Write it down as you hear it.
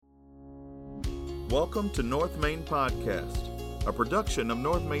Welcome to North Main Podcast, a production of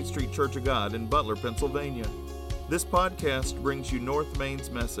North Main Street Church of God in Butler, Pennsylvania. This podcast brings you North Main's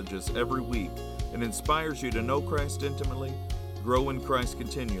messages every week and inspires you to know Christ intimately, grow in Christ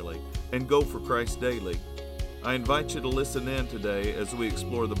continually, and go for Christ daily. I invite you to listen in today as we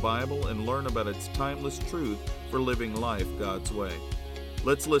explore the Bible and learn about its timeless truth for living life God's way.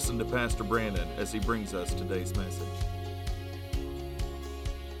 Let's listen to Pastor Brandon as he brings us today's message.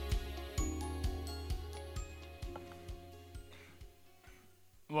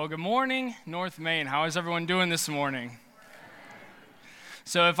 Well, good morning, North Main. How is everyone doing this morning?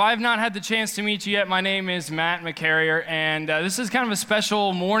 So if I've not had the chance to meet you yet, my name is Matt McCarrier, and this is kind of a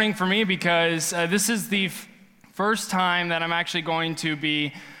special morning for me because this is the first time that I'm actually going to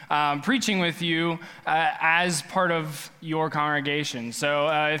be preaching with you as part of your congregation. So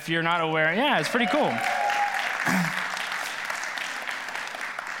if you're not aware, yeah, it's pretty cool.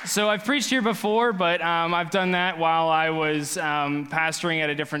 So I've preached here before, but I've done that while I was pastoring at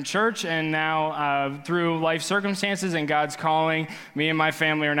a different church, and now through life circumstances and God's calling, me and my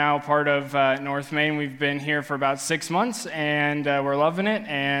family are now part of North Main. We've been here for about 6 months, and we're loving it,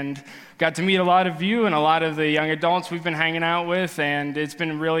 and got to meet a lot of you and a lot of the young adults we've been hanging out with, and it's been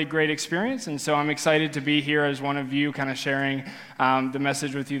a really great experience, and so I'm excited to be here as one of you, kind of sharing the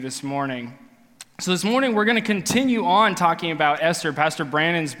message with you this morning. So this morning, we're going to continue on talking about Esther. Pastor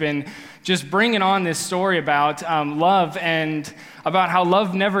Brandon's been just bringing on this story about love and about how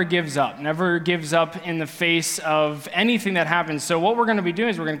love never gives up in the face of anything that happens. So what we're going to be doing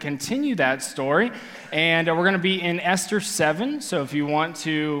is we're going to continue that story, and we're going to be in Esther 7. So if you want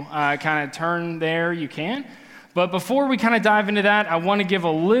to kind of turn there, you can. But before we kind of dive into that, I want to give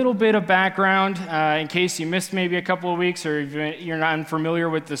a little bit of background in case you missed maybe a couple of weeks or if you're not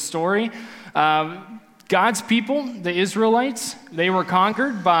unfamiliar with the story. God's people, the Israelites, they were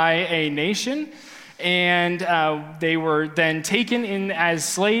conquered by a nation, and they were then taken in as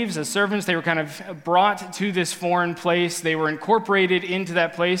slaves, as servants. They were kind of brought to this foreign place. They were incorporated into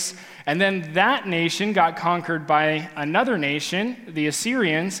that place, and then that nation got conquered by another nation, the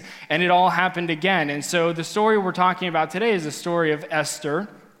Assyrians, and it all happened again. And so the story we're talking about today is the story of Esther.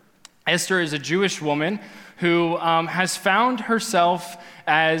 Esther is a Jewish woman who has found herself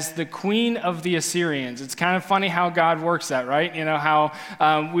as the queen of the Assyrians. It's kind of funny how God works that, right? You know, how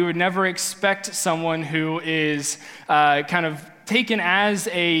we would never expect someone who is kind of taken as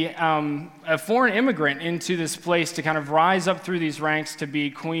a foreign immigrant into this place to kind of rise up through these ranks to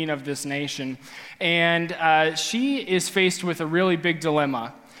be queen of this nation. And she is faced with a really big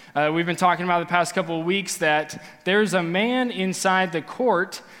dilemma. We've been talking about the past couple of weeks that there's a man inside the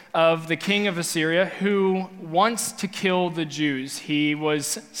court of the king of Assyria who wants to kill the Jews. He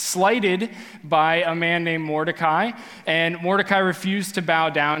was slighted by a man named Mordecai, and Mordecai refused to bow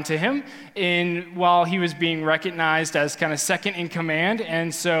down to him while he was being recognized as kind of second in command,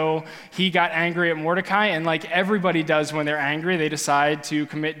 and so he got angry at Mordecai, and like everybody does when they're angry, they decide to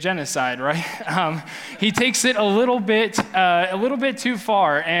commit genocide, right? He takes it a little bit too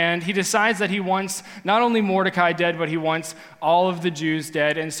far, and he decides that he wants not only Mordecai dead, but he wants all of the Jews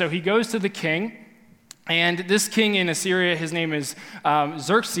dead, and so he goes to the king, and this king in Assyria, his name is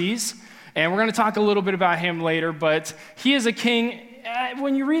Xerxes, and we're going to talk a little bit about him later, but he is a king.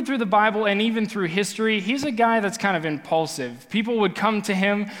 When you read through the Bible and even through history, he's a guy that's kind of impulsive. People would come to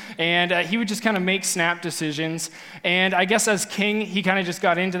him, and he would just kind of make snap decisions. And I guess as king, he kind of just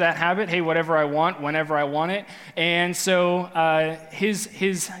got into that habit, hey, whatever I want, whenever I want it. And so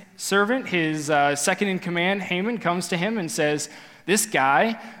his servant, his second in command, Haman, comes to him and says, this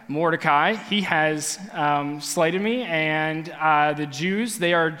guy, Mordecai, he has slighted me, and the Jews,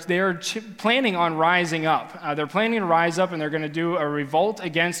 they are planning on rising up. They're planning to rise up, and they're going to do a revolt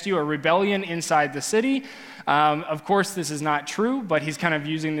against you, a rebellion inside the city. Of course, this is not true, but he's kind of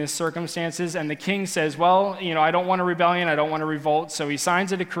using these circumstances, and the king says, well, you know, I don't want a rebellion, I don't want a revolt, so he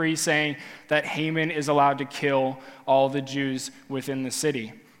signs a decree saying that Haman is allowed to kill all the Jews within the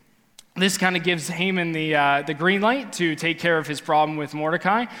city. This kind of gives Haman the green light to take care of his problem with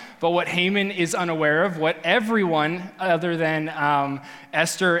Mordecai. But what Haman is unaware of, what everyone other than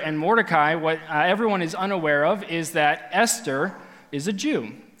Esther and Mordecai, what everyone is unaware of is that Esther is a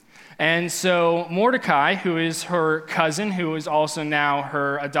Jew. And so Mordecai, who is her cousin, who is also now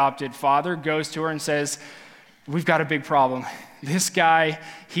her adopted father, goes to her and says, we've got a big problem. This guy,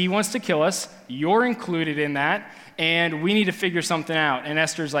 he wants to kill us. You're included in that. And we need to figure something out. And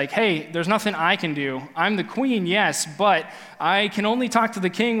Esther's like, hey, there's nothing I can do. I'm the queen, yes, but I can only talk to the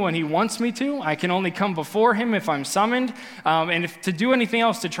king when he wants me to. I can only come before him if I'm summoned. And if to do anything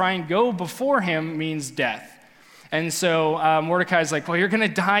else to try and go before him means death. And so Mordecai's like, well, you're going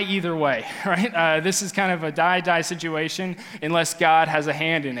to die either way, right? This is kind of a die-die situation unless God has a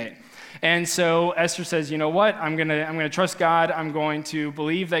hand in it. And so Esther says, you know what? I'm gonna trust God. I'm going to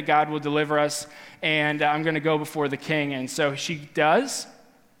believe that God will deliver us, and I'm going to go before the king. And so she does.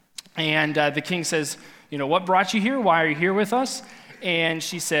 And the king says, you know, what brought you here? Why are you here with us? And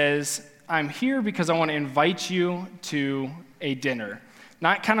she says, I'm here because I want to invite you to a dinner.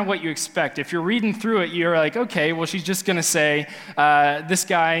 Not kind of what you expect. If you're reading through it, you're like, okay, well, she's just going to say, this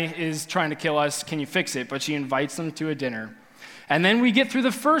guy is trying to kill us. Can you fix it? But she invites them to a dinner. And then we get through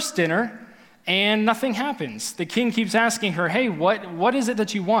the first dinner, and nothing happens. The king keeps asking her, hey, what is it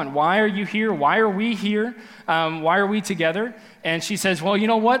that you want? Why are you here? Why are we here? Why are we together? And she says, well, you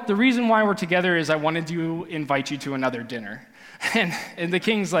know what? The reason why we're together is I wanted to invite you to another dinner. And the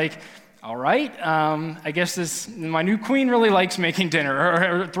king's like, all right, I guess my new queen really likes making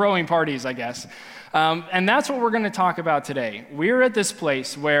dinner or throwing parties, I guess. And that's what we're going to talk about today. We're at this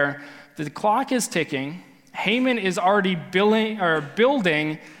place where the clock is ticking. Haman is already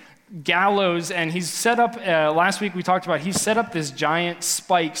building gallows, and he's set up, last week we talked about, he set up this giant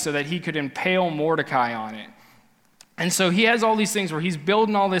spike so that he could impale Mordecai on it. And so he has all these things where he's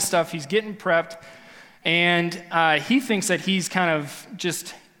building all this stuff, he's getting prepped, and he thinks that he's got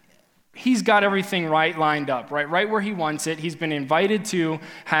everything lined up, right where he wants it. He's been invited to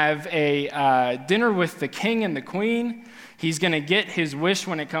have a dinner with the king and the queen. He's going to get his wish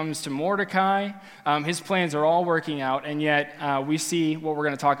when it comes to Mordecai. His plans are all working out, and yet we see what we're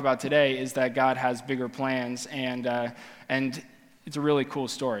going to talk about today is that God has bigger plans, and it's a really cool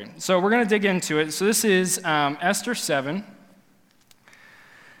story. So we're going to dig into it. So this is Esther 7,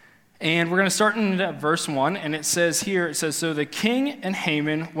 and we're going to start in verse 1, and it says, so the king and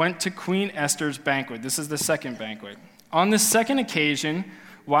Haman went to Queen Esther's banquet. This is the second banquet. On the second occasion,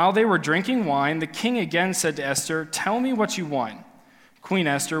 while they were drinking wine, the king again said to Esther, tell me what you want. Queen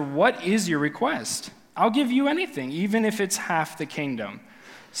Esther, what is your request? I'll give you anything, even if it's half the kingdom.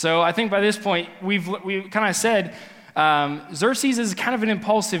 So I think by this point, we've kind of said, Xerxes is kind of an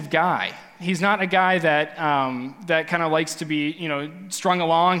impulsive guy. He's not a guy that kind of likes to be, strung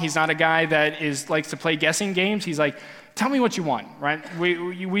along. He's not a guy that likes to play guessing games. He's like, tell me what you want, right?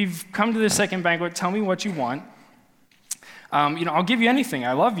 We've come to the second banquet. Tell me what you want. I'll give you anything.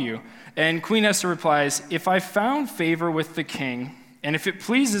 I love you. And Queen Esther replies, if I found favor with the king, and if it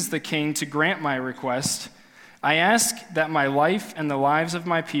pleases the king to grant my request, I ask that my life and the lives of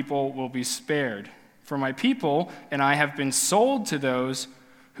my people will be spared. For my people and I have been sold to those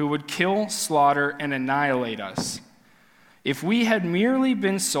who would kill, slaughter, and annihilate us. If we had merely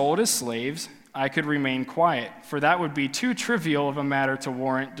been sold as slaves, I could remain quiet, for that would be too trivial of a matter to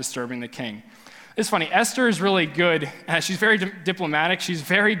warrant disturbing the king. It's funny, Esther is really good. She's very diplomatic. She's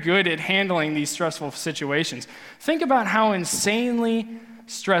very good at handling these stressful situations. Think about how insanely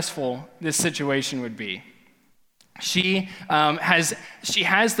stressful this situation would be. She has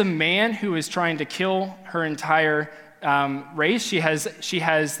the man who is trying to kill her entire race. She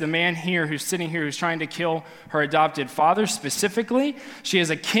has the man here who's sitting here who's trying to kill her adopted father specifically. She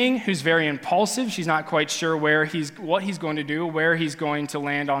has a king who's very impulsive. She's not quite sure what he's going to do, where he's going to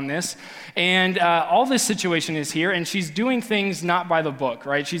land on this. And all this situation is here, and she's doing things not by the book,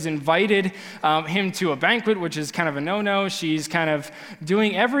 right? She's invited him to a banquet, which is kind of a no-no. She's kind of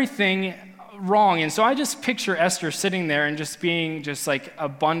doing everything wrong. And so I just picture Esther sitting there and just being just like a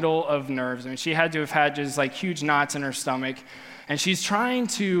bundle of nerves. I mean, she had to have had just like huge knots in her stomach. And she's trying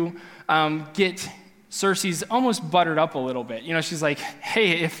to get Xerxes almost buttered up a little bit. She's like,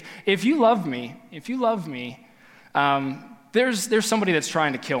 hey, if you love me, there's somebody that's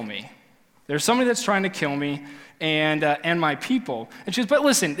trying to kill me. There's somebody that's trying to kill me and my people. And she goes, but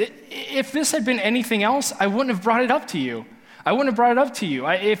listen, if this had been anything else, I wouldn't have brought it up to you.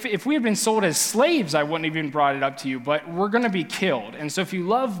 If we had been sold as slaves, I wouldn't have even brought it up to you, but we're going to be killed. And so if you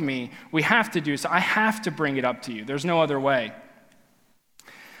love me, we have to do so. I have to bring it up to you. There's no other way.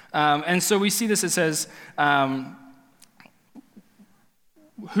 And so we see this, it says,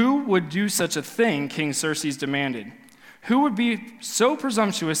 who would do such a thing, King Xerxes demanded. Who would be so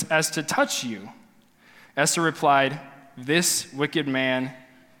presumptuous as to touch you? Esther replied, this wicked man,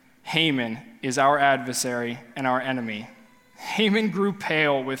 Haman, is our adversary and our enemy. Haman grew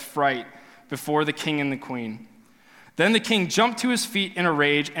pale with fright before the king and the queen. Then the king jumped to his feet in a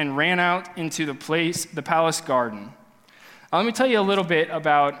rage and ran out into the palace garden. Let me tell you a little bit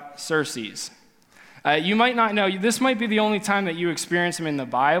about Xerxes. You might not know, this might be the only time that you experience him in the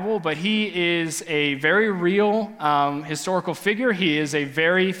Bible, but he is a very real historical figure. He is a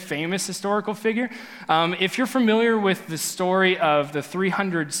very famous historical figure. If you're familiar with the story of the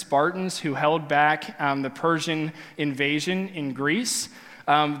 300 Spartans who held back the Persian invasion in Greece,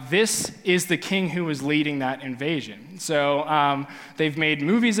 this is the king who was leading that invasion. So they've made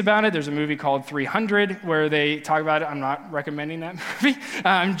movies about it. There's a movie called 300 where they talk about it. I'm not recommending that movie.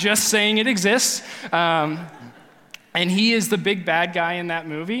 I'm just saying it exists. And he is the big bad guy in that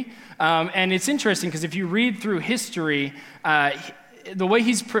movie. And it's interesting because if you read through history, the way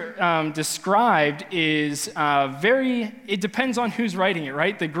he's described is it depends on who's writing it,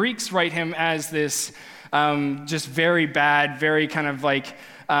 right? The Greeks write him as this just very bad, very kind of like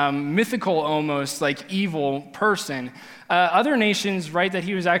mythical almost, like evil person. Other nations write that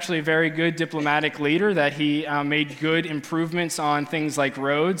he was actually a very good diplomatic leader, that he made good improvements on things like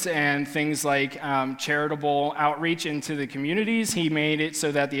roads and things like charitable outreach into the communities. He made it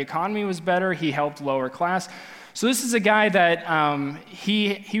so that the economy was better. He helped lower class. So this is a guy that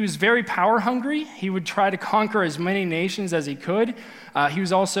he was very power hungry. He would try to conquer as many nations as he could. He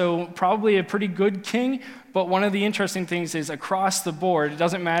was also probably a pretty good king, but one of the interesting things is across the board, it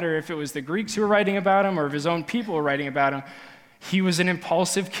doesn't matter if it was the Greeks who were writing about him or if his own people were writing about him, he was an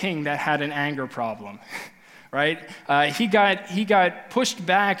impulsive king that had an anger problem. Right? He got pushed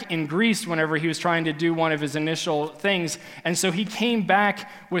back in Greece whenever he was trying to do one of his initial things, and so he came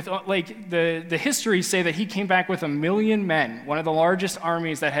back with, like, the histories say that he came back with 1 million men, one of the largest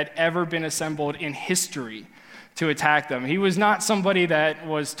armies that had ever been assembled in history to attack them. He was not somebody that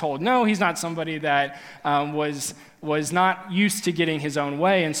was told no. He's not somebody that was not used to getting his own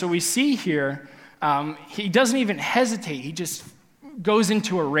way, and so we see here he doesn't even hesitate. He just goes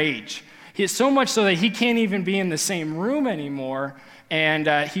into a rage. It's so much so that he can't even be in the same room anymore,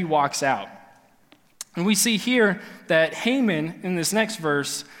 and he walks out. And we see here that Haman, in this next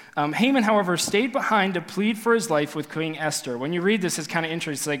verse, Haman, however, stayed behind to plead for his life with Queen Esther. When you read this, it's kind of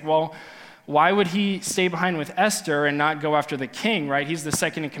interesting. It's like, well, why would he stay behind with Esther and not go after the king, right? He's the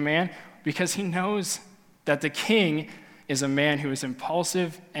second in command, because he knows that the king is a man who is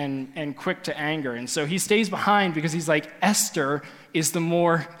impulsive and quick to anger. And so he stays behind because he's like, Esther is the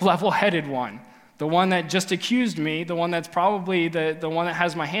more level-headed one, the one that just accused me, the one that's probably the one that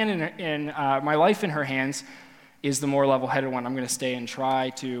has my hand in my life in her hands, is the more level-headed one. I'm going to stay and try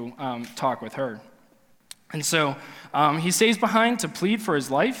to talk with her. And so he stays behind to plead for his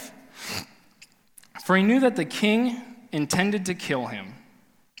life, for he knew that the king intended to kill him.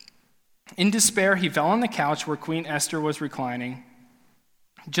 In despair, he fell on the couch where Queen Esther was reclining,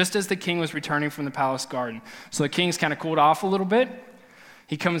 just as the king was returning from the palace garden. So the king's kind of cooled off a little bit.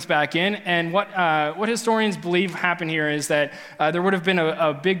 He comes back in, and what historians believe happened here is that there would have been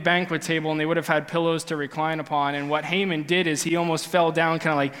a big banquet table, and they would have had pillows to recline upon. And what Haman did is he almost fell down,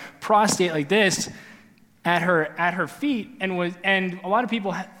 kind of like prostrate like this, at her feet, and a lot of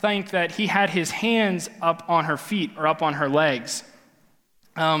people think that he had his hands up on her feet or up on her legs.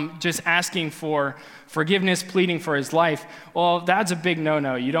 Just asking for forgiveness, pleading for his life. Well, that's a big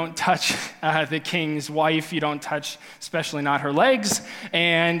no-no. You don't touch the king's wife. You don't touch, especially not her legs.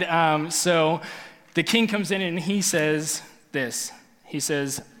 And so the king comes in and he says this. He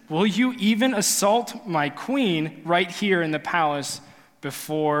says, will you even assault my queen right here in the palace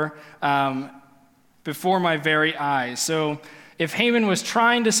before my very eyes? So if Haman was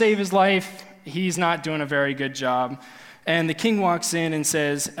trying to save his life, he's not doing a very good job. And the king walks in and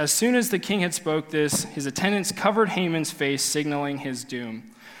says, as soon as the king had spoke this, his attendants covered Haman's face, signaling his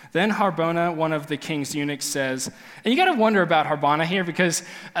doom. Then Harbona, one of the king's eunuchs, says, and you got to wonder about Harbona here, because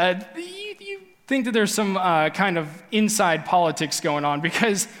you think that there's some kind of inside politics going on,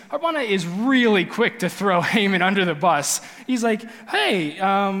 because Harbona is really quick to throw Haman under the bus. He's like, hey,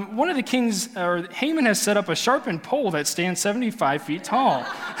 one of the Haman has set up a sharpened pole that stands 75 feet tall.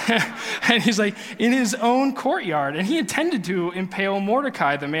 And he's like, in his own courtyard. And he intended to impale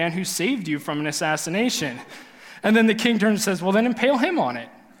Mordecai, the man who saved you from an assassination. And then the king turns and says, well, then impale him on it.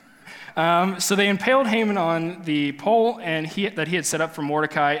 So they impaled Haman on the pole that he had set up for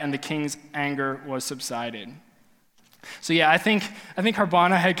Mordecai, and the king's anger was subsided. So yeah, I think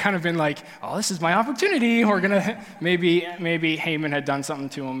Harbona had kind of been like, oh, this is my opportunity. We're gonna maybe Haman had done something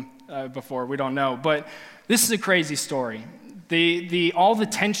to him before. We don't know, but this is a crazy story. All the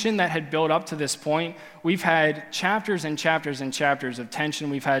tension that had built up to this point, we've had chapters and chapters and chapters of tension.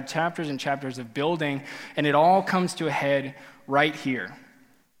 We've had chapters and chapters of building, and it all comes to a head right here.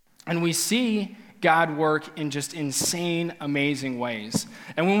 And we see God work in just insane, amazing ways.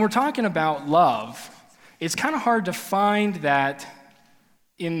 And when we're talking about love, it's kind of hard to find that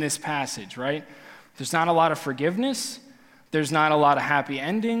in this passage, right? There's not a lot of forgiveness. There's not a lot of happy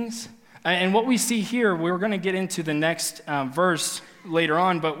endings. And what we see here, we're going to get into the next verse later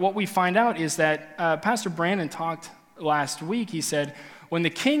on, but what we find out is that Pastor Brandon talked last week. He said, when the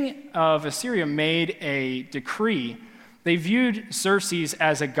king of Assyria made a decree, they viewed Xerxes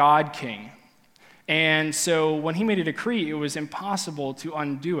as a god king. And so when he made a decree, it was impossible to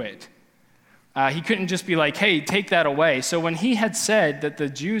undo it. He couldn't just be like, hey, take that away. So when he had said that the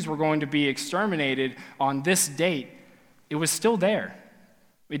Jews were going to be exterminated on this date, it was still there.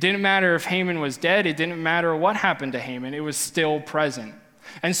 It didn't matter if Haman was dead. It didn't matter what happened to Haman. It was still present.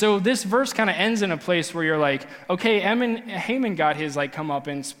 And so this verse kind of ends in a place where you're like, okay, Haman got his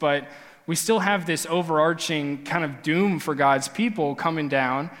comeuppance, but we still have this overarching kind of doom for God's people coming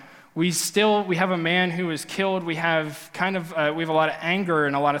down. We have a man who is killed. We have a lot of anger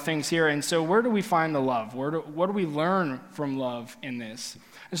and a lot of things here. And so where do we find the love? What do we learn from love in this?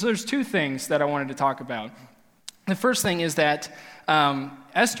 And so there's two things that I wanted to talk about. The first thing is that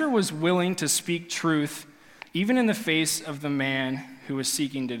Esther was willing to speak truth even in the face of the man who was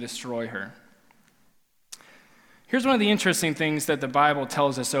seeking to destroy her. Here's one of the interesting things that the Bible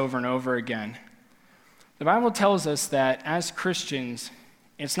tells us over and over again. The Bible tells us that as Christians,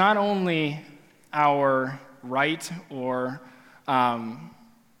 it's not only our right or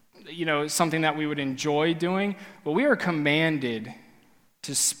something that we would enjoy doing, but we are commanded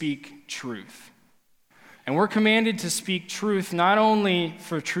to speak truth. And we're commanded to speak truth not only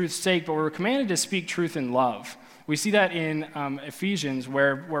for truth's sake, but we're commanded to speak truth in love. We see that in Ephesians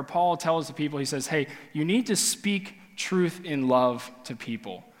where Paul tells the people, he says, hey, you need to speak truth in love to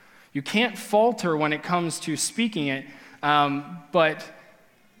people. You can't falter when it comes to speaking it, but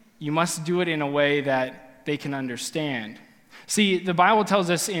you must do it in a way that they can understand. See, the Bible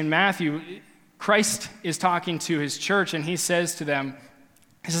tells us in Matthew, Christ is talking to his church, and he says to them,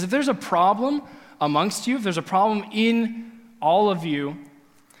 he says, if there's a problem amongst you, if there's a problem in all of you,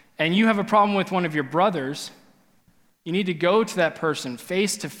 and you have a problem with one of your brothers, you need to go to that person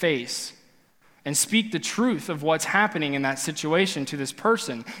face to face and speak the truth of what's happening in that situation to this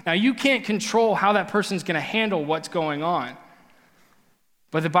person. Now, you can't control how that person's going to handle what's going on.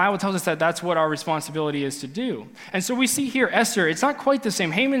 But the Bible tells us that that's what our responsibility is to do. And so we see here Esther, it's not quite the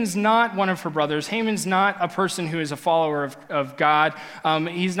same. Haman's not one of her brothers. Haman's not a person who is a follower of God.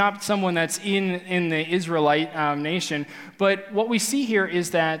 He's not someone that's in the Israelite nation. But what we see here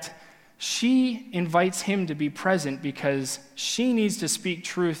is that she invites him to be present because she needs to speak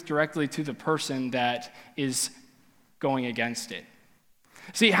truth directly to the person that is going against it.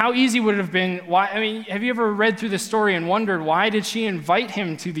 See, how easy would it have been? Have you ever read through the story and wondered why did she invite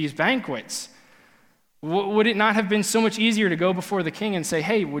him to these banquets? Would it not have been so much easier to go before the king and say,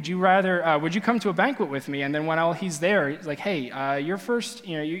 hey, would you come to a banquet with me? And then when he's there, he's like, hey,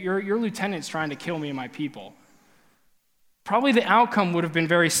 your lieutenant's trying to kill me and my people. Probably the outcome would have been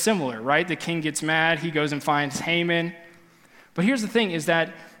very similar, right? The king gets mad, he goes and finds Haman. But here's the thing, is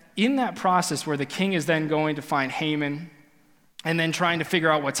that in that process where the king is then going to find Haman and then trying to figure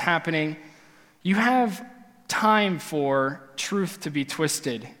out what's happening, you have time for truth to be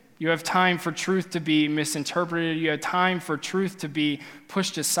twisted. You have time for truth to be misinterpreted. You have time for truth to be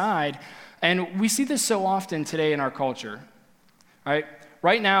pushed aside. And we see this so often today in our culture, right?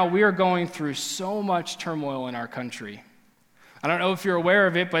 Right now, we are going through so much turmoil in our country. I don't know if you're aware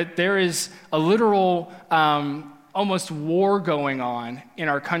of it, but there is a literal almost war going on in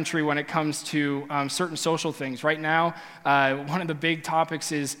our country when it comes to certain social things. Right now, one of the big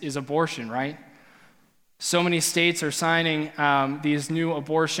topics is abortion, right? So many states are signing these new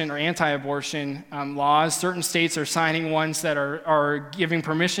abortion or anti-abortion laws. Certain states are signing ones that are giving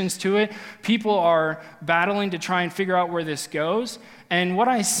permissions to it. People are battling to try and figure out where this goes. And what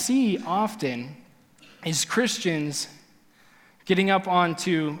I see often is Christians getting up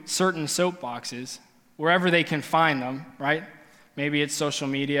onto certain soapboxes, wherever they can find them, right? Maybe it's social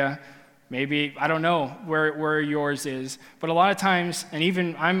media, maybe, I don't know where yours is, but a lot of times, and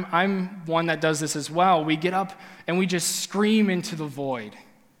even I'm one that does this as well, we get up and we just scream into the void.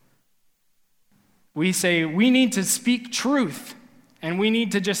 We say, we need to speak truth, and we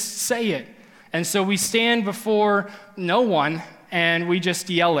need to just say it. And so we stand before no one, and we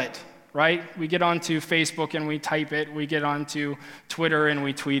just yell it. Right? We get onto Facebook and we type it. We get onto Twitter and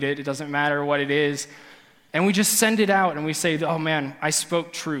we tweet it. It doesn't matter what it is. And we just send it out and we say, oh man, I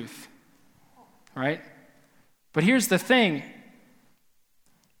spoke truth. Right? But here's the thing.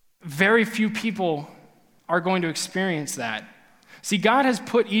 Very few people are going to experience that. See, God has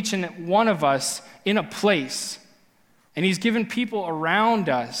put each and one of us in a place, and he's given people around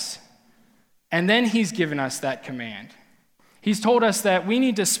us, and then he's given us that command. He's told us that we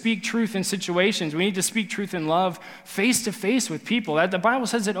need to speak truth in situations. We need to speak truth in love face to face with people. That the Bible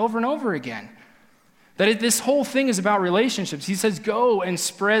says it over and over again. This whole thing is about relationships. He says, go and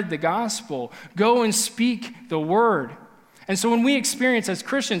spread the gospel. Go and speak the word. And so when we experience as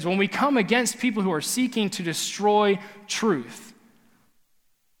Christians, when we come against people who are seeking to destroy truth,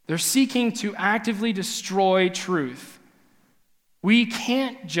 they're seeking to actively destroy truth, we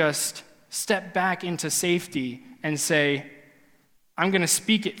can't just step back into safety and say, I'm going to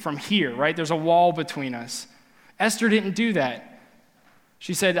speak it from here, right? There's a wall between us. Esther didn't do that.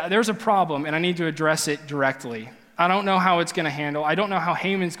 She said, there's a problem, and I need to address it directly. I don't know how it's going to handle. I don't know how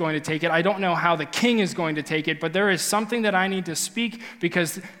Haman's going to take it. I don't know how the king is going to take it, but there is something that I need to speak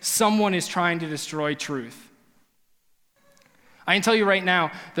because someone is trying to destroy truth. I can tell you right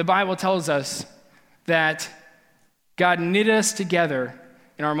now, the Bible tells us that God knit us together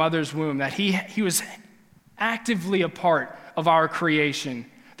in our mother's womb, that he was actively a part of our creation.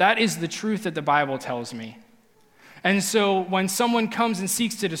 That is the truth that the Bible tells me. And so when someone comes and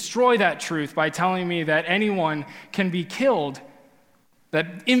seeks to destroy that truth by telling me that anyone can be killed,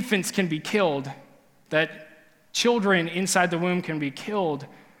 that infants can be killed, that children inside the womb can be killed,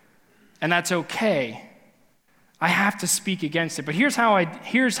 and that's okay, I have to speak against it. But here's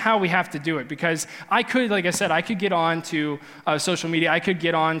how we have to do it, because I could, like I said, I could get on to social media, I could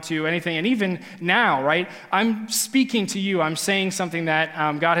get on to anything, and even now, right, I'm speaking to you, I'm saying something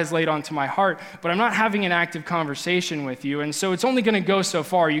that God has laid onto my heart, but I'm not having an active conversation with you, and so it's only going to go so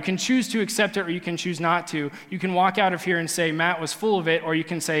far. You can choose to accept it, or you can choose not to. You can walk out of here and say, Matt was full of it, or you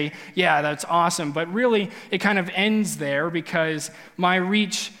can say, yeah, that's awesome, but really, it kind of ends there because my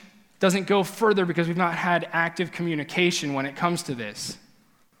reach doesn't go further because we've not had active communication when it comes to this,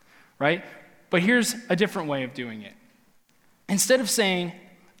 right? But here's a different way of doing it. Instead of saying,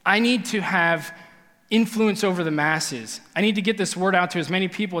 I need to have influence over the masses, I need to get this word out to as many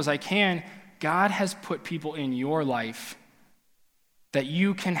people as I can, God has put people in your life that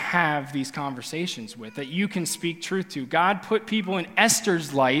you can have these conversations with, that you can speak truth to. God put people in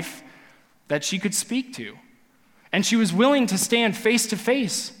Esther's life that she could speak to, and she was willing to stand face to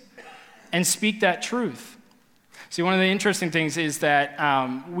face and speak that truth. See, one of the interesting things is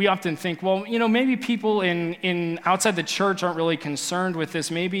that we often think, well, maybe people in outside the church aren't really concerned with this.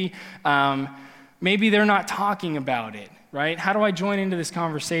 Maybe they're not talking about it, right? How do I join into this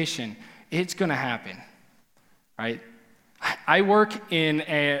conversation? It's going to happen, right? I work in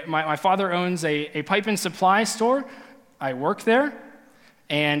my father owns a pipe and supply store. I work there.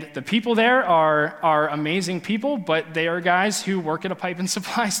 And the people there are amazing people, but they are guys who work at a pipe and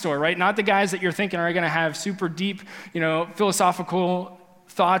supply store, right? Not the guys that you're thinking are going to have super deep, philosophical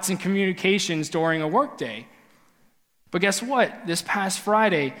thoughts and communications during a workday. But guess what? This past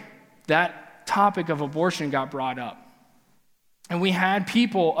Friday, that topic of abortion got brought up. And we had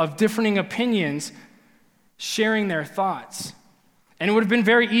people of differing opinions sharing their thoughts. And it would have been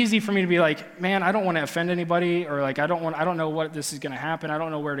very easy for me to be like, man, I don't want to offend anybody, or like, I don't know what this is going to happen. I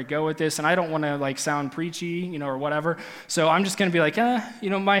don't know where to go with this, and I don't want to like sound preachy, or whatever. So I'm just going to be like,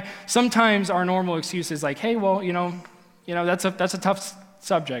 sometimes our normal excuse is like, hey, well, that's a tough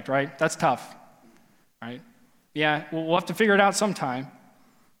subject, right? That's tough, right? Yeah, we'll have to figure it out sometime.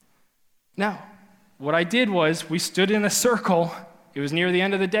 Now, what I did was we stood in a circle. It was near the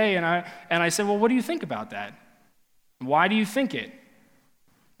end of the day, and I said, well, what do you think about that? Why do you think it?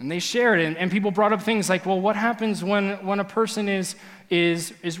 And they shared it, and people brought up things like, well, what happens when a person is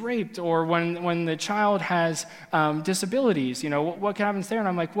raped, or when the child has disabilities? What happens there? And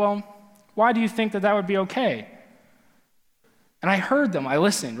I'm like, well, why do you think that would be okay? And I heard them. I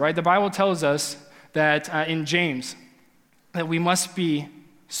listened, right? The Bible tells us that in James that we must be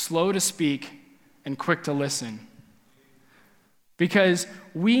slow to speak and quick to listen. Because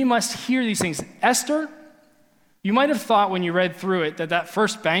we must hear these things. Esther, you might have thought when you read through it that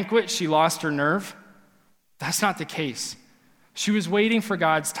first banquet, she lost her nerve. That's not the case. She was waiting for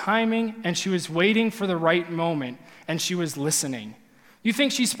God's timing, and she was waiting for the right moment, and she was listening. You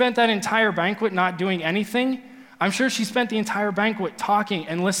think she spent that entire banquet not doing anything? I'm sure she spent the entire banquet talking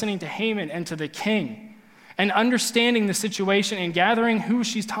and listening to Haman and to the king, and understanding the situation and gathering who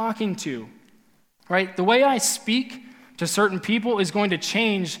she's talking to, right? The way I speak to certain people is going to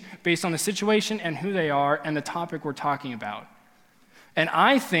change based on the situation and who they are and the topic we're talking about. And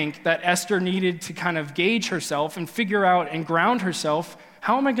I think that Esther needed to kind of gauge herself and figure out and ground herself,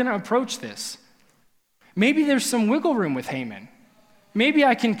 how am I going to approach this? Maybe there's some wiggle room with Haman. Maybe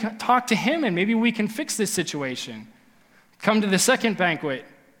I can talk to him and maybe we can fix this situation. Come to the second banquet.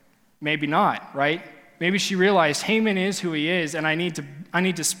 Maybe not, right? Maybe she realized Haman is who he is, and I need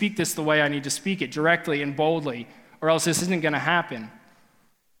to speak this the way I need to speak it, directly and boldly. or else this isn't going to happen.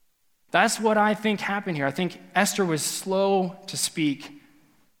 That's what I think happened here. I think Esther was slow to speak,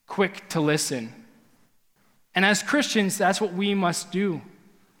 quick to listen. And as Christians, that's what we must do.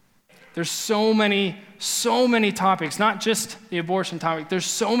 There's so many topics, not just the abortion topic. There's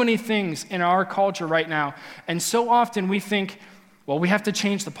so many things in our culture right now. And so often we think, well, we have to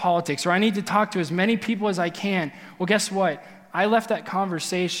change the politics, or I need to talk to as many people as I can. Well, guess what? I left that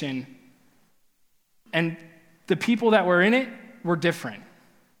conversation, and the people that were in it were different.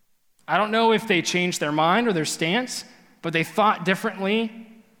 I don't know if they changed their mind or their stance, but they thought differently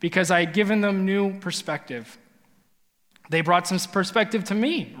because I had given them new perspective. They brought some perspective to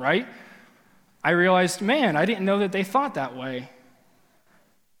me, right? I realized, man, I didn't know that they thought that way.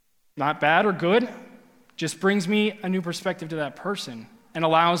 Not bad or good, just brings me a new perspective to that person and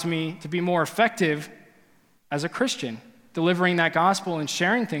allows me to be more effective as a Christian, delivering that gospel and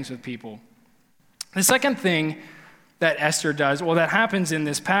sharing things with people. The second thing that Esther does, that happens in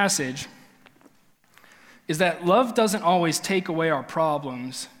this passage, is that love doesn't always take away our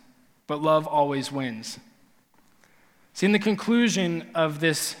problems, but love always wins. See, in the conclusion of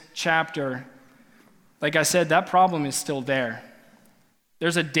this chapter, like I said, that problem is still there.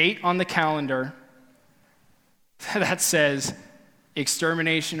 There's a date on the calendar that says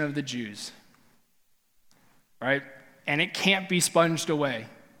extermination of the Jews, right? And it can't be sponged away.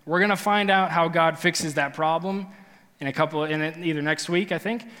 We're going to find out how God fixes that problem in either next week, I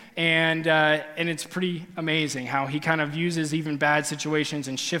think, and it's pretty amazing how he kind of uses even bad situations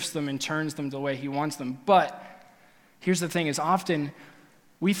and shifts them and turns them the way he wants them. But here's the thing: is often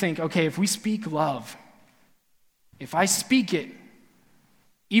we think, okay, if we speak love, if I speak it,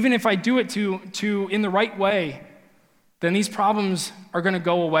 even if I do it to in the right way, then these problems are going to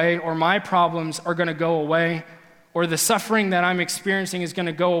go away, or my problems are going to go away, or the suffering that I'm experiencing is going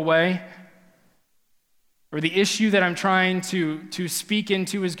to go away, or the issue that I'm trying to speak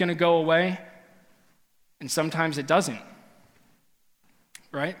into is going to go away. And sometimes it doesn't,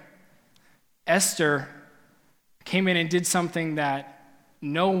 right? Esther came in and did something that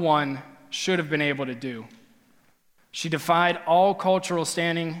no one should have been able to do. She defied all cultural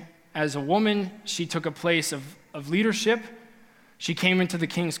standing. As a woman, she took a place of leadership. She came into the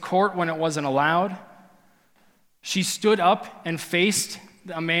king's court when it wasn't allowed. She stood up and faced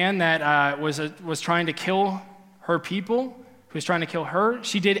a man that was trying to kill her people, who was trying to kill her.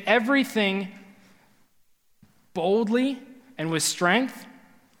 She did everything boldly and with strength.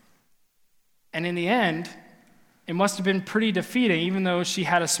 And in the end, it must have been pretty defeating, even though she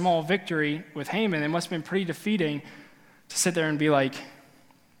had a small victory with Haman. It must have been pretty defeating to sit there and be like,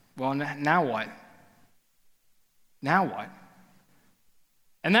 well, now what? Now what?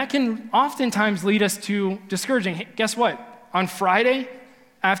 And that can oftentimes lead us to discouraging. Hey, guess what? On Friday,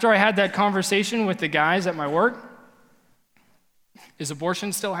 after I had that conversation with the guys at my work, is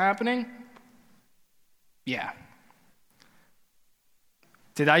abortion still happening? Yeah.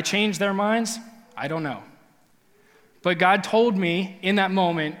 Did I change their minds? I don't know. But God told me in that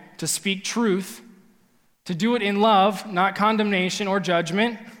moment to speak truth, to do it in love, not condemnation or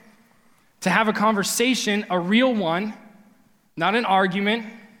judgment, to have a conversation, a real one, not an argument,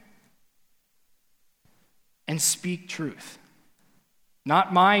 and speak truth.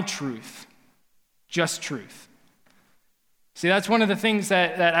 Not my truth, just truth. See, that's one of the things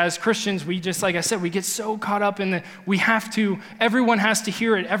that as Christians, we just, like I said, we get so caught up in everyone has to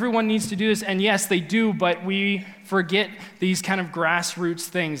hear it, everyone needs to do this, and yes, they do, but we forget these kind of grassroots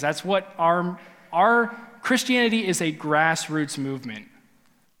things. That's what our Christianity is, a grassroots movement,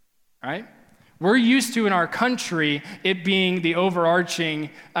 right? We're used to, in our country, it being the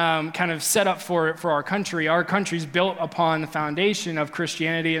overarching kind of setup for our country. Our country's built upon the foundation of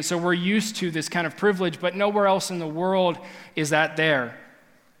Christianity, and so we're used to this kind of privilege, but nowhere else in the world is that there.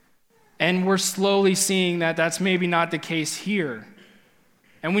 And we're slowly seeing that that's maybe not the case here.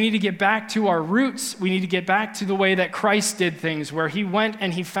 And we need to get back to our roots. We need to get back to the way that Christ did things, where he went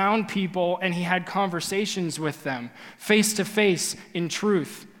and he found people and he had conversations with them, face to face, in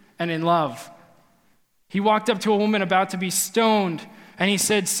truth and in love. He walked up to a woman about to be stoned, and he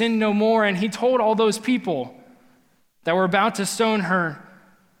said, "Sin no more." And he told all those people that were about to stone her,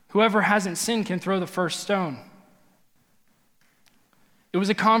 "Whoever hasn't sinned can throw the first stone." It was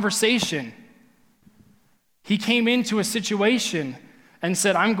a conversation. He came into a situation and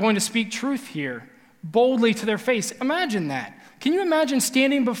said, "I'm going to speak truth here," boldly to their face. Imagine that. Can you imagine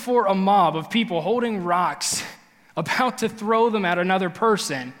standing before a mob of people holding rocks, about to throw them at another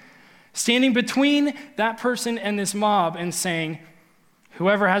person, standing between that person and this mob and saying,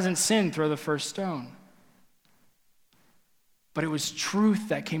 "Whoever hasn't sinned, throw the first stone"? But it was truth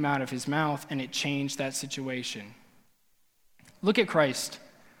that came out of his mouth, and it changed that situation. Look at Christ.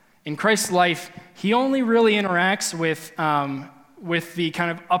 In Christ's life, he only really interacts with the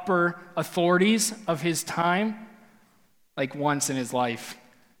kind of upper authorities of his time, like once in his life.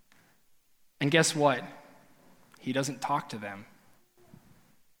 And guess what? He doesn't talk to them.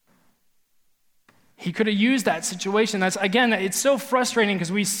 He could have used that situation. It's so frustrating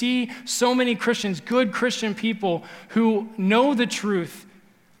because we see so many Christians, good Christian people who know the truth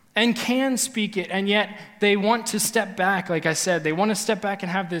and can speak it, and yet they want to step back, like I said. They want to step back and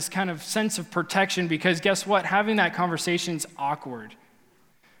have this kind of sense of protection because guess what? Having that conversation is awkward.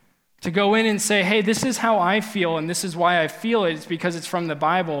 To go in and say, hey, this is how I feel and this is why I feel it, it's because it's from the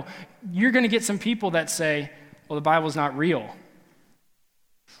Bible. You're going to get some people that say, well, the Bible's not real.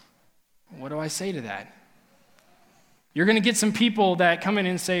 What do I say to that? You're going to get some people that come in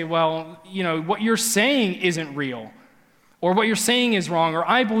and say, well, what you're saying isn't real. Or what you're saying is wrong, or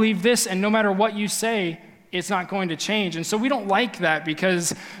I believe this, and no matter what you say, it's not going to change. And so we don't like that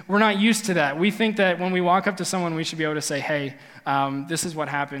because we're not used to that. We think that when we walk up to someone, we should be able to say, hey, this is what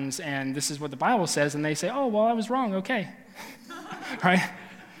happens, and this is what the Bible says, and they say, oh, well, I was wrong, okay. Right?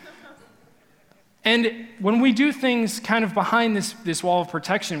 And when we do things kind of behind this wall of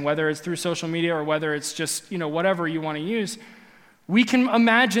protection, whether it's through social media or whether it's just, whatever you want to use, we can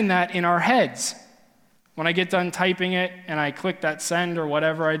imagine that in our heads. When I get done typing it and I click that send or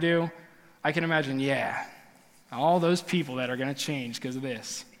whatever I do, I can imagine, yeah, all those people that are going to change because of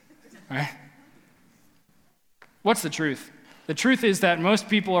this, right? What's the truth? The truth is that most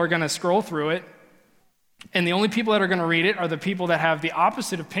people are going to scroll through it, and the only people that are going to read it are the people that have the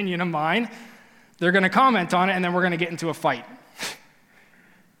opposite opinion of mine. They're going to comment on it, and then we're going to get into a fight.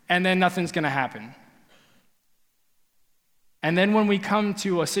 And then nothing's going to happen. And then when we come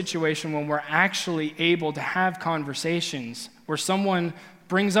to a situation when we're actually able to have conversations where someone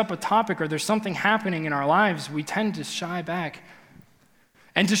brings up a topic or there's something happening in our lives, we tend to shy back.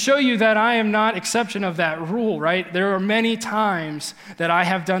 And to show you that I am not exception of that rule, right? There are many times that I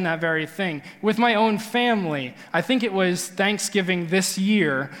have done that very thing. With my own family, I think it was Thanksgiving this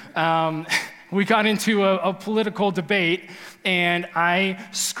year, we got into a political debate, and I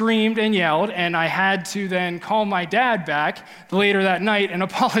screamed and yelled, and I had to then call my dad back later that night and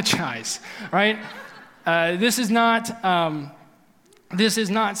apologize, right? This is not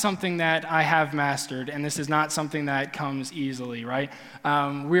something that I have mastered, and this is not something that comes easily, right?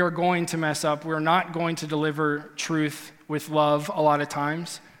 We are going to mess up. We're not going to deliver truth with love a lot of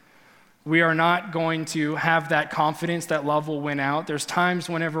times. We are not going to have that confidence that love will win out. There's times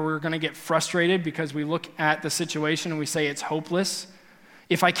whenever we're going to get frustrated because we look at the situation and we say it's hopeless.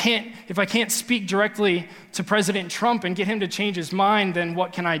 If I can't speak directly to President Trump and get him to change his mind, then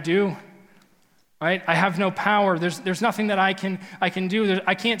what can I do? Right? I have no power. There's nothing that I can do.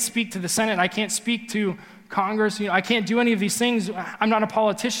 I can't speak to the Senate. I can't speak to Congress. I can't do any of these things. I'm not a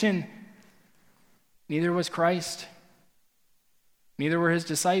politician. Neither was Christ. Neither were his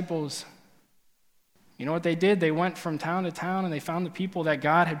disciples. You know what they did? They went from town to town and they found the people that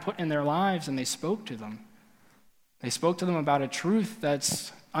God had put in their lives and they spoke to them. They spoke to them about a truth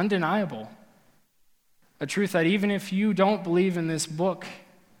that's undeniable. A truth that even if you don't believe in this book,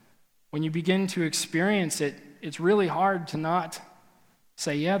 when you begin to experience it, it's really hard to not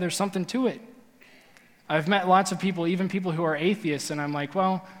say, yeah, there's something to it. I've met lots of people, even people who are atheists, and I'm like,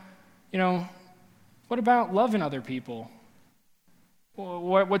 well, what about loving other people?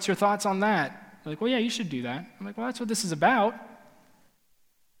 What's your thoughts on that? They're like, well, yeah, you should do that. I'm like, well, that's what this is about.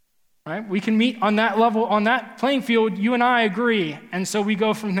 Right? We can meet on that level, on that playing field, you and I agree, and so we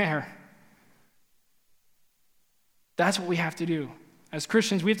go from there. That's what we have to do. As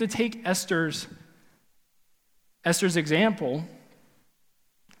Christians, we have to take Esther's example,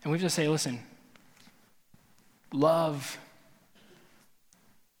 and we have to say, listen, love,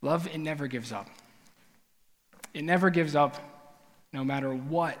 it never gives up. It never gives up. No matter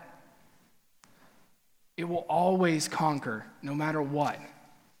what. It will always conquer, no matter what.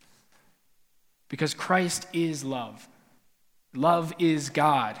 Because Christ is love. Love is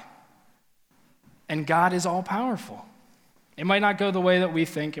God. And God is all-powerful. It might not go the way that we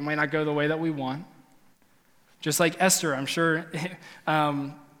think. It might not go the way that we want. Just like Esther, I'm sure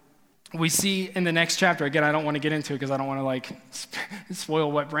we see in the next chapter. Again, I don't want to get into it because I don't want to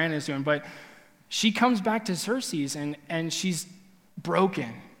spoil what Brandon's doing. But she comes back to Xerxes and she's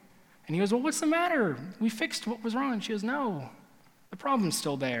broken. And he goes, well, what's the matter? We fixed what was wrong. And she goes, no, the problem's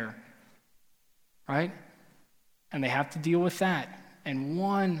still there. Right? And they have to deal with that. And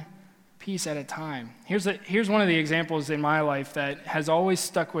one piece at a time. Here's one of the examples in my life that has always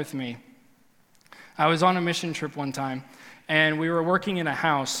stuck with me. I was on a mission trip one time, and we were working in a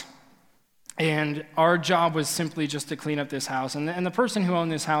house. And our job was simply just to clean up this house. And the person who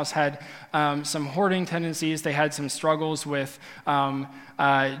owned this house had some hoarding tendencies. They had some struggles with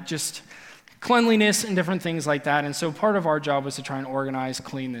just cleanliness and different things like that. And so part of our job was to try and organize,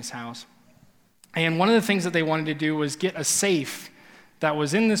 clean this house. And one of the things that they wanted to do was get a safe that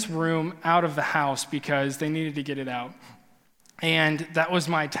was in this room out of the house because they needed to get it out. And that was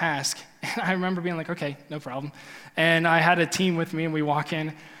my task. And I remember being like, okay, no problem. And I had a team with me, and we walk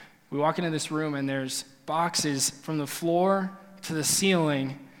into this room, and there's boxes from the floor to the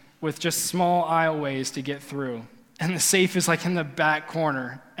ceiling with just small aisleways to get through. And the safe is like in the back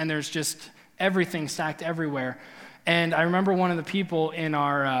corner, and there's just everything stacked everywhere. And I remember one of the people in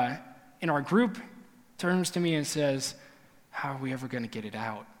our group turns to me and says, how are we ever going to get it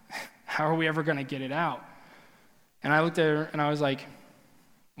out? How are we ever going to get it out? And I looked at her, and I was like,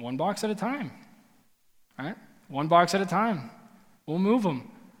 one box at a time, right? One box at a time. We'll move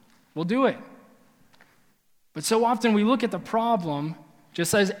them. We'll do it. But so often we look at the problem,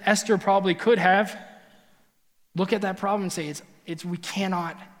 just as Esther probably could have, look at that problem and say, we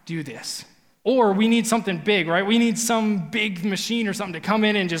cannot do this. Or we need something big, right? We need some big machine or something to come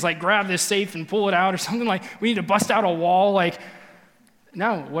in and just like grab this safe and pull it out, or something like we need to bust out a wall.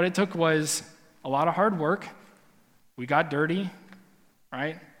 No, what it took was a lot of hard work. We got dirty,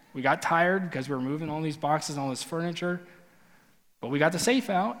 right? We got tired because we were moving all these boxes and all this furniture. But we got the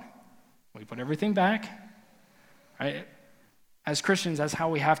safe out. We put everything back, right? As Christians, that's how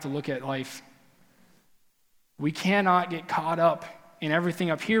we have to look at life. We cannot get caught up in everything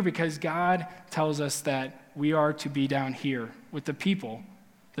up here because God tells us that we are to be down here with the people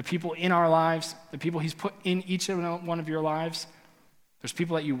in our lives, the people he's put in each and one of your lives. There's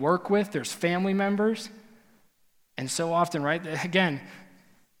people that you work with, there's family members. And so often, right, again,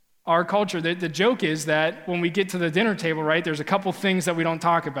 our culture, the joke is that when we get to the dinner table, right, there's a couple things that we don't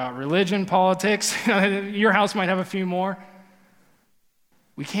talk about. Religion, politics, your house might have a few more.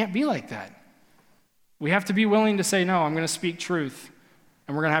 We can't be like that. We have to be willing to say, no, I'm going to speak truth,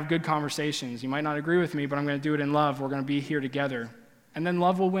 and we're going to have good conversations. You might not agree with me, but I'm going to do it in love. We're going to be here together. And then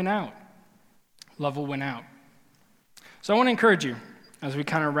love will win out. Love will win out. So I want to encourage you, as we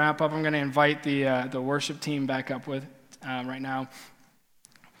kind of wrap up, I'm going to invite the worship team back up with right now.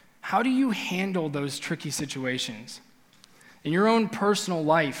 How do you handle those tricky situations? In your own personal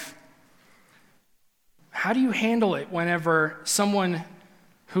life, how do you handle it whenever someone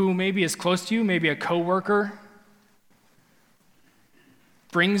who maybe is close to you, maybe a coworker,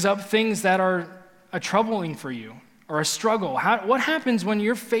 brings up things that are troubling for you or a struggle? What happens when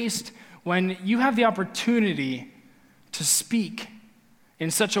when you have the opportunity to speak in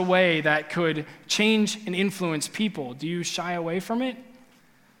such a way that could change and influence people? Do you shy away from it?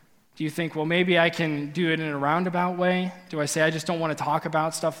 Do you think, well, maybe I can do it in a roundabout way? Do I say, I just don't want to talk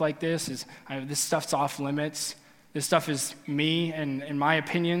about stuff like this? This stuff's off limits. This stuff is me and my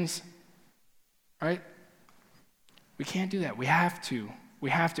opinions, right? We can't do that. We have to.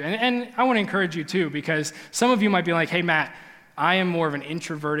 And I want to encourage you too, because some of you might be like, hey, Matt, I am more of an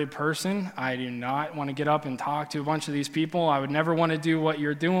introverted person. I do not want to get up and talk to a bunch of these people. I would never want to do what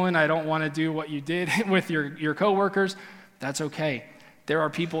you're doing. I don't want to do what you did with your coworkers. That's okay. There are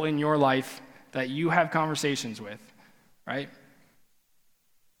people in your life that you have conversations with, right?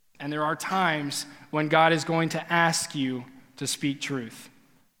 And there are times when God is going to ask you to speak truth,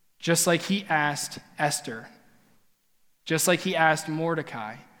 just like he asked Esther, just like he asked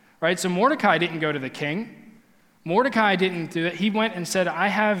Mordecai, right? So Mordecai didn't go to the king. Mordecai didn't do that. He went and said, I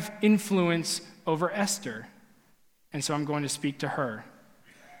have influence over Esther, and so I'm going to speak to her.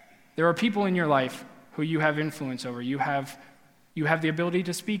 There are people in your life who you have influence over, you have the ability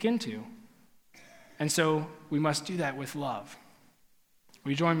to speak into. And so we must do that with love.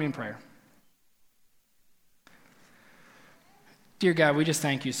 Will you join me in prayer? Dear God, we just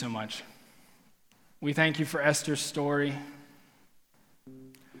thank you so much. We thank you for Esther's story.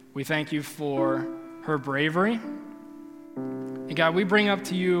 We thank you for her bravery. And God, we bring up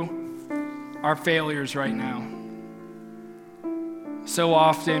to you our failures right now. So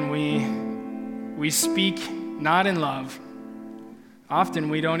often we speak not in love. Often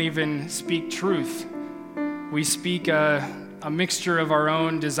we don't even speak truth. We speak a mixture of our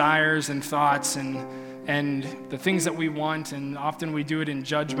own desires and thoughts and the things that we want, and often we do it in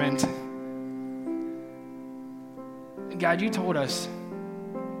judgment. God, you told us,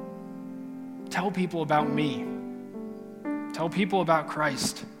 tell people about me. Tell people about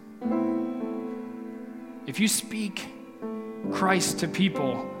Christ. If you speak Christ to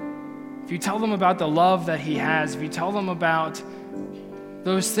people, if you tell them about the love that he has, if you tell them about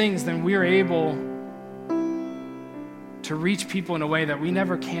those things, then we are able to reach people in a way that we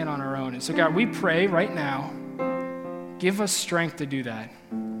never can on our own. And so, God, we pray right now, give us strength to do that.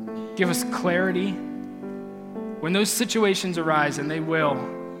 Give us clarity. When those situations arise, and they will,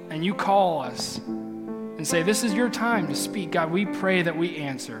 and you call us and say, this is your time to speak, God, we pray that we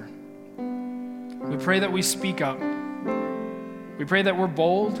answer. We pray that we speak up. We pray that we're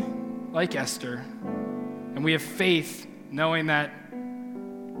bold like Esther, and we have faith knowing that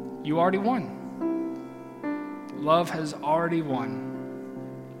you already won. Love has already won.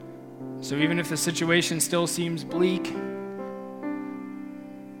 So even if the situation still seems bleak,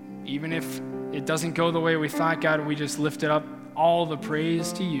 even if it doesn't go the way we thought, God, we just lift it up, all the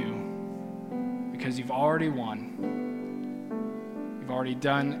praise to you, because you've already won. You've already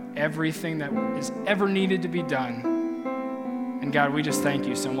done everything that is ever needed to be done. And God, we just thank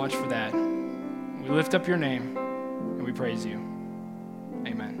you so much for that. We lift up your name and we praise you.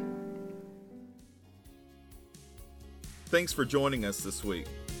 Amen. Thanks for joining us this week.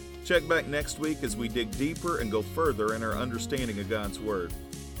 Check back next week as we dig deeper and go further in our understanding of God's Word.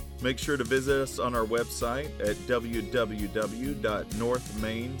 Make sure to visit us on our website at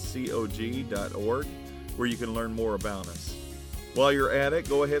www.northmaincog.org, where you can learn more about us. While you're at it,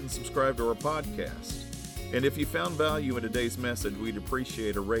 go ahead and subscribe to our podcast. And if you found value in today's message, we'd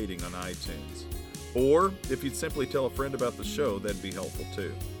appreciate a rating on iTunes. Or if you'd simply tell a friend about the show, that'd be helpful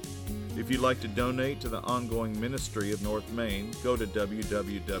too. If you'd like to donate to the ongoing ministry of North Main, go to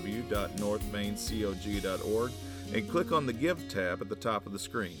www.northmaincog.org and click on the Give tab at the top of the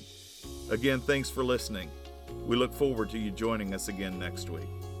screen. Again, thanks for listening. We look forward to you joining us again next week.